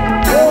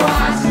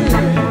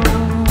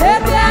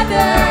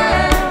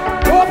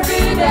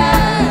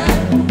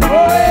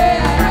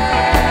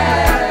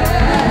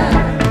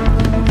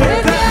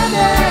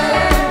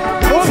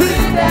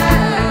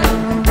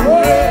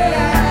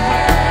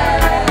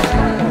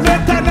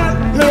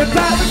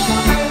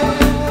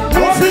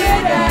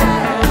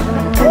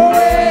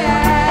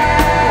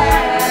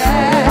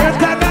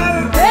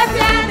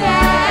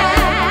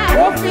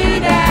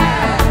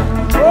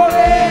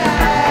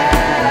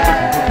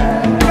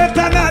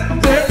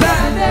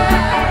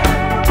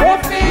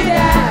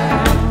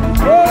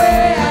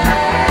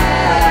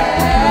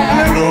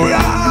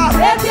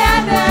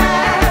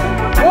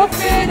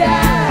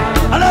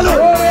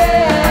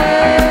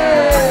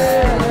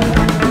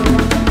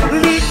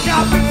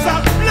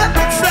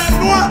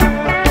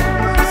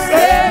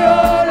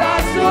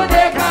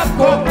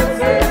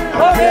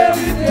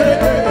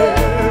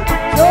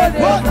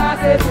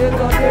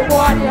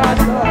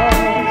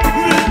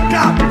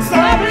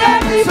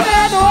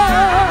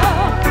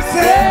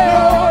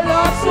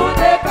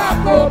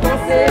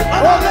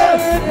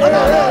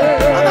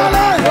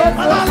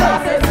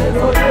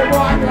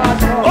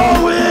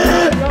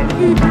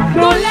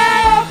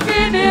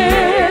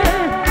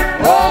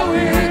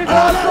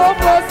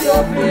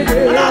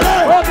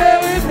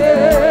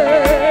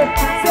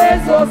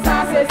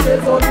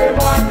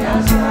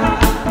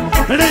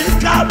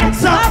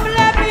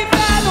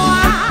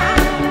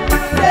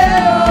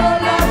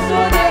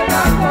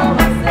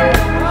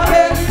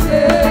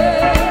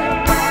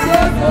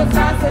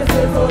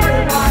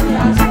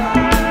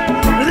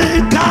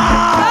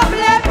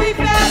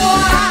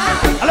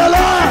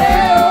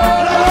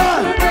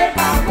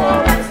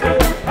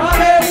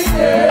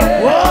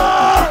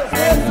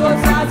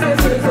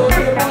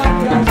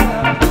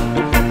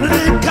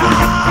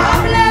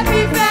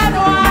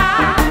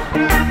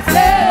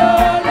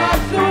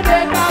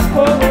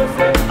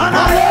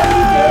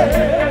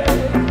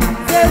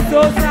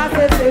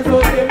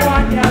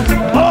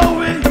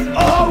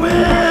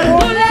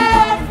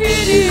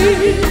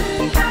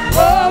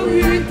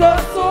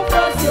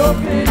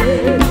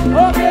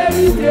 Oh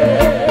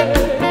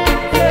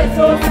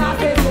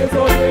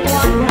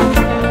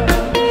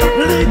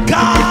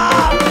Car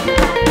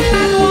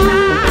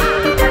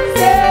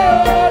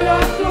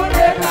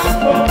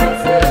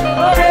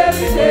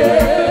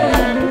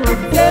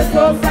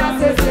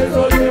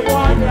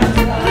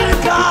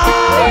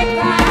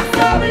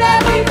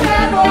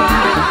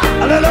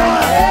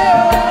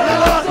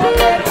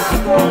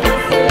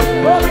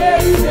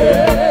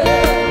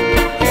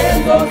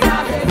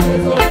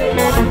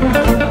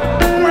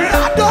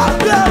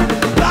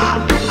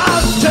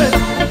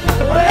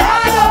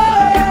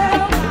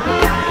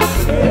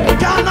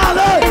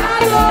Canale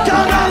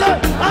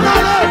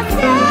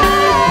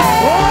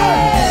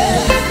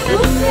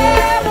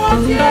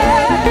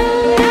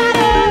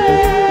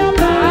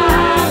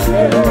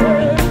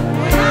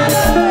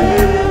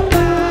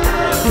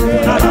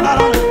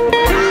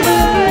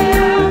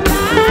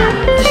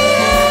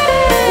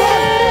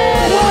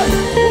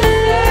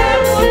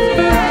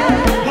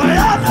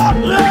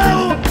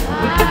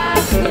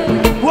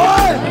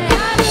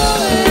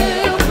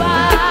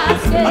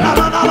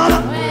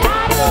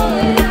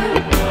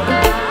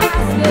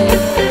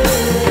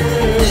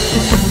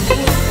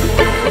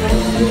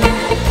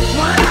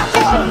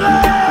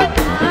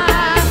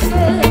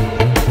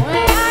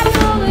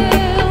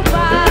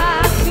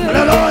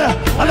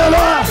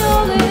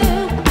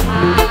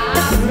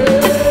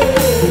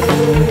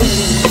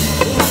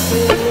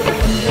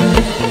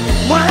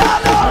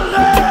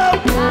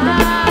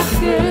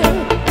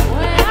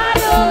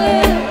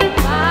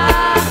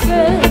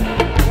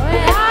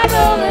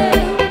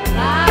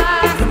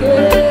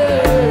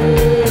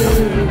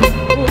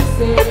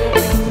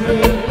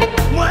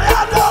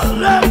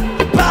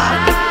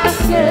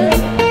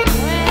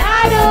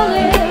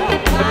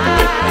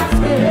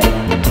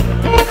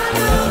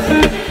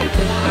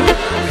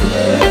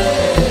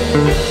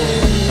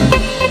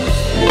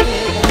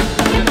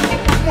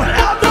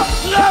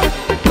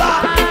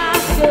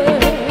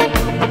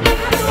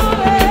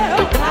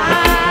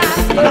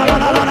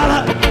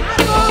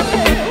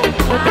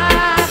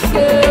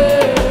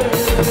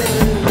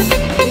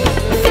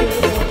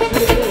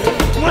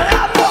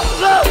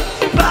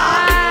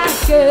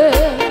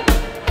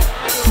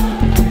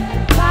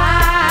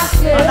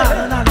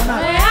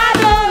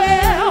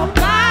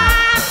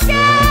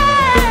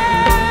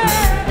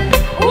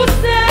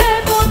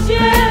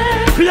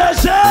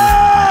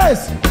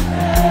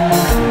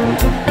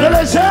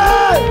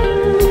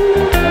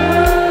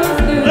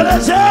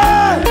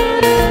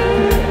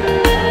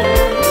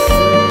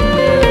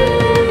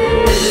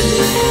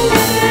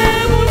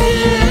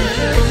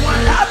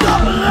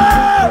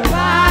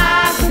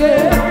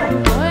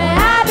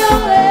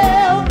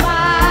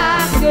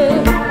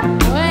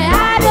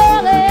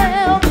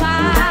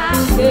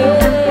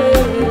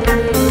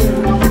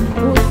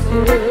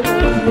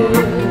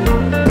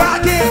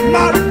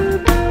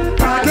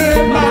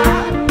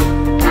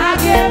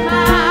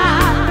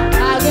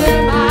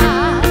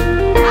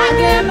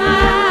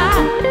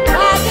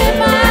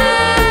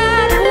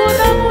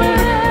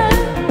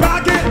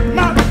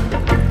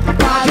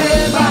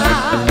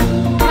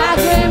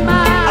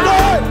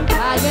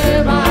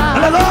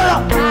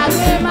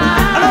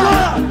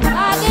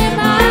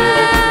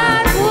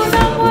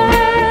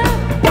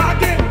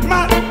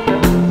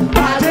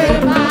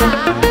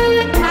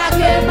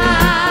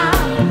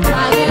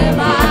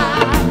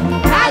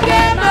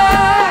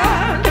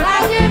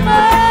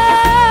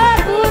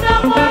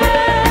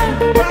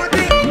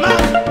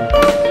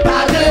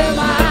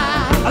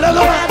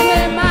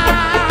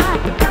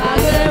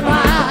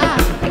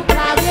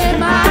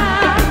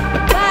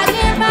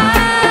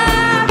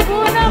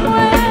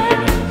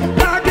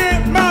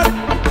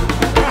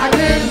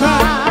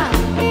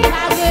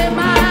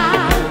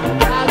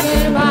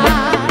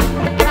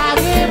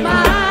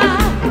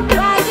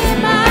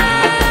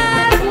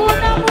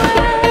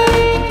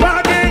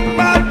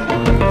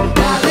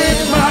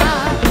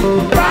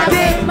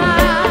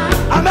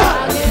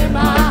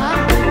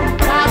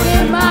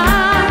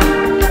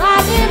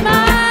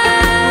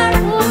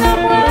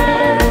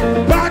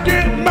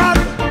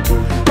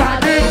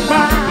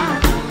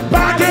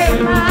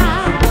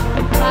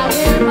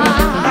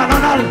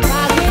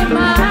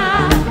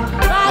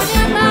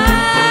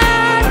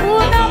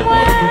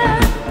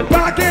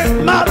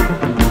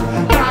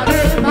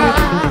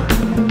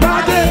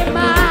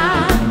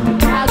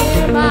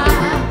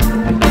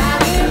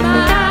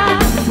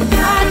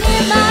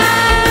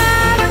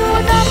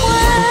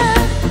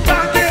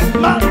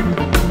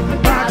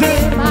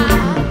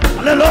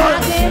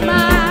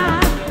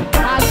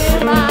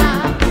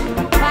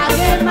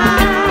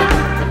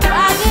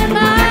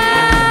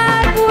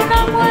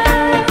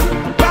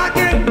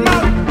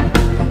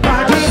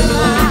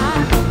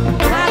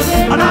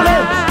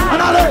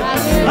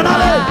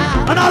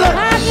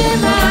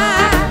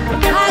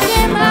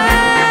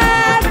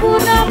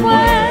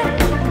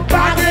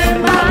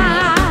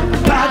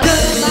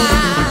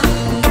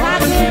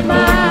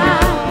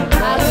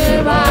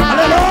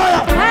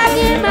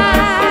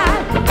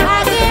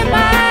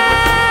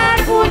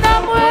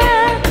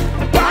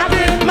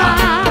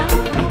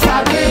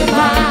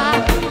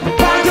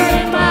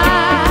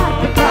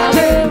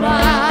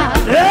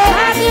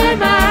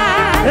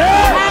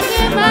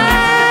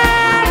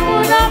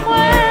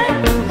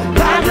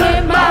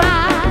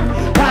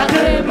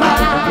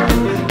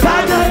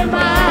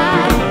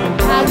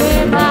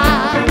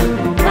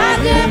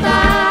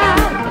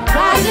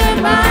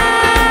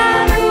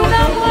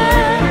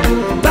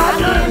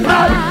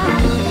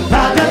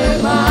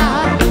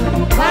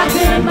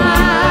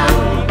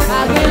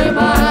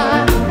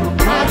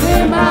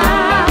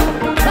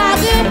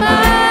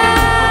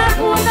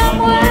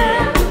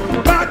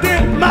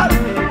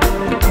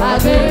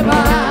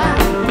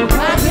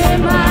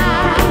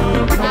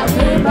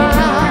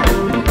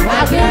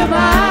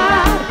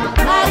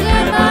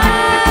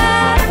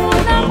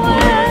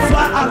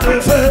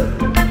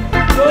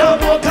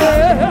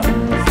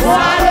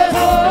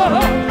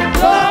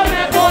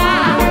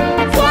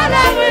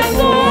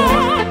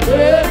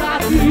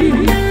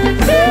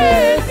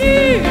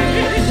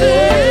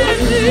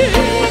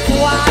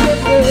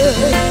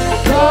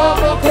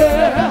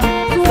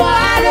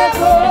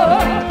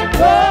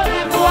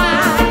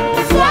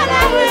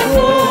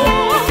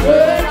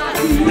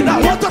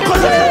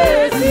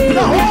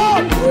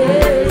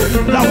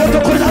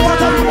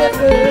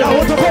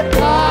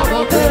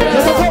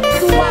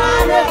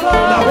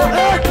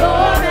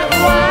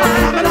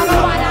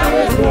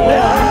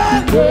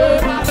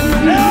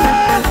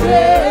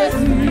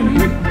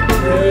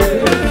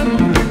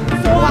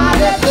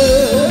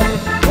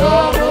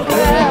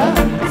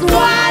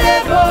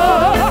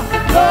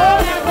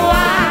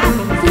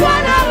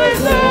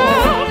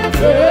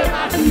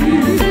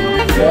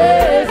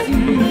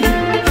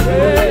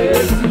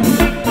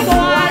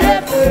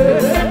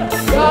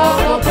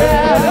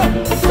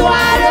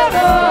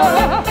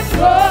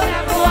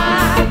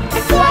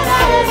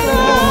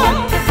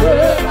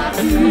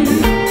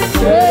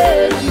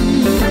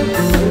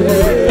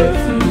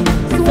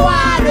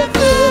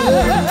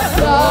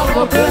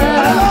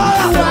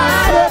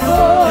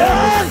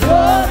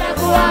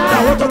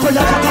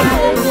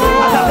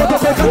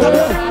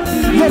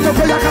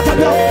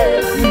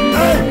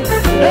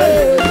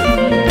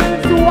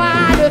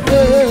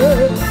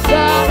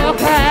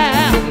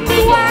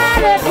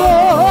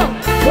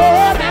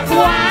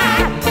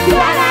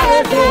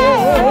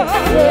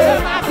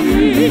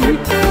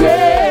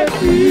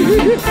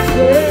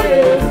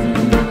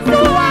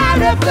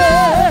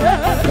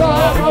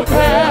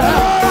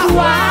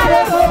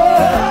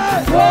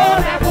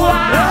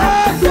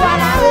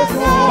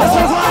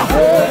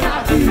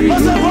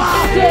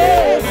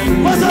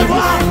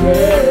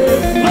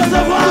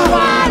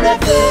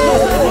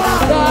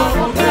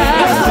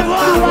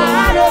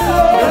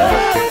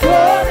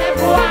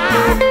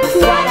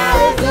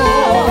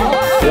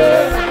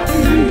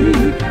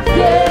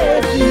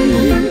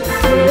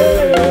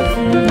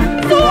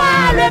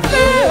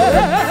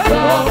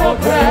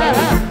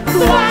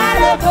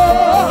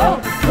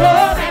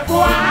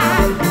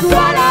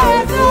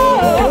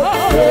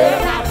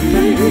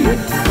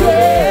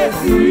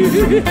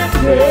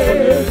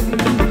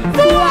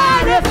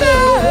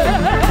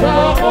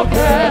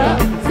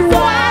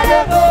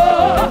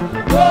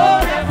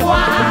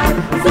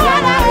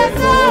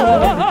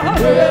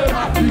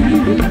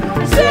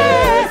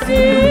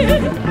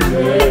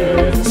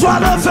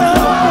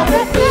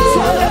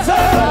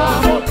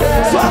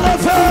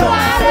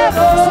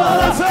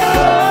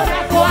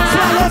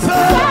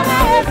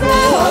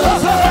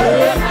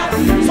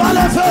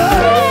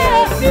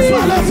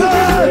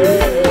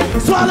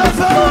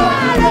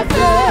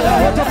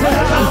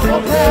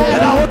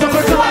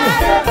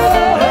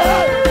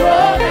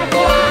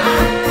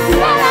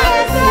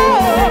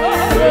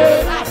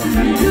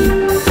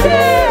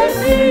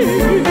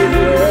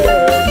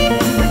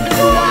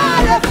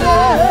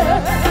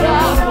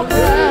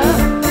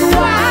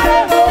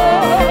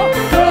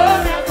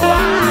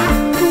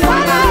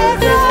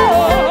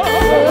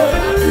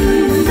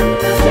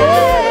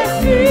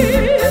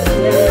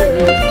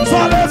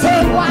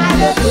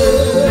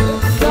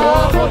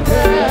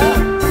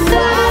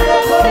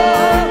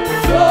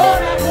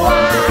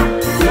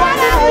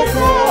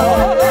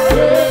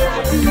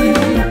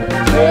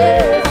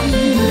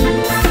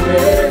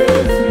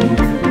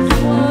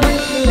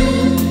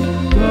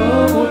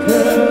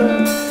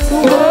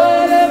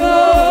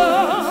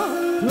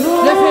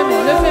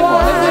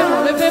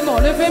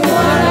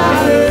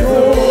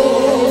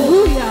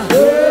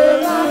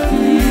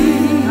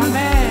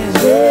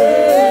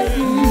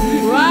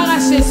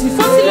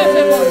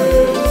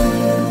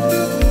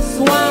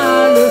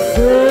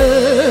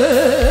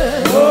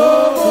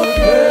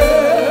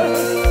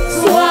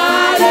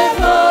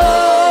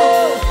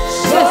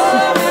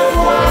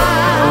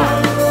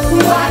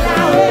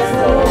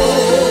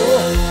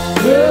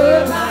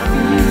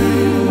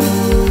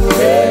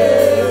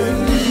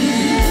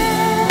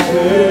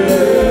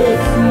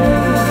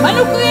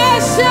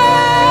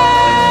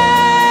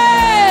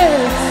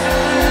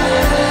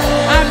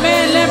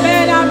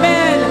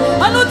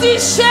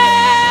Jésus.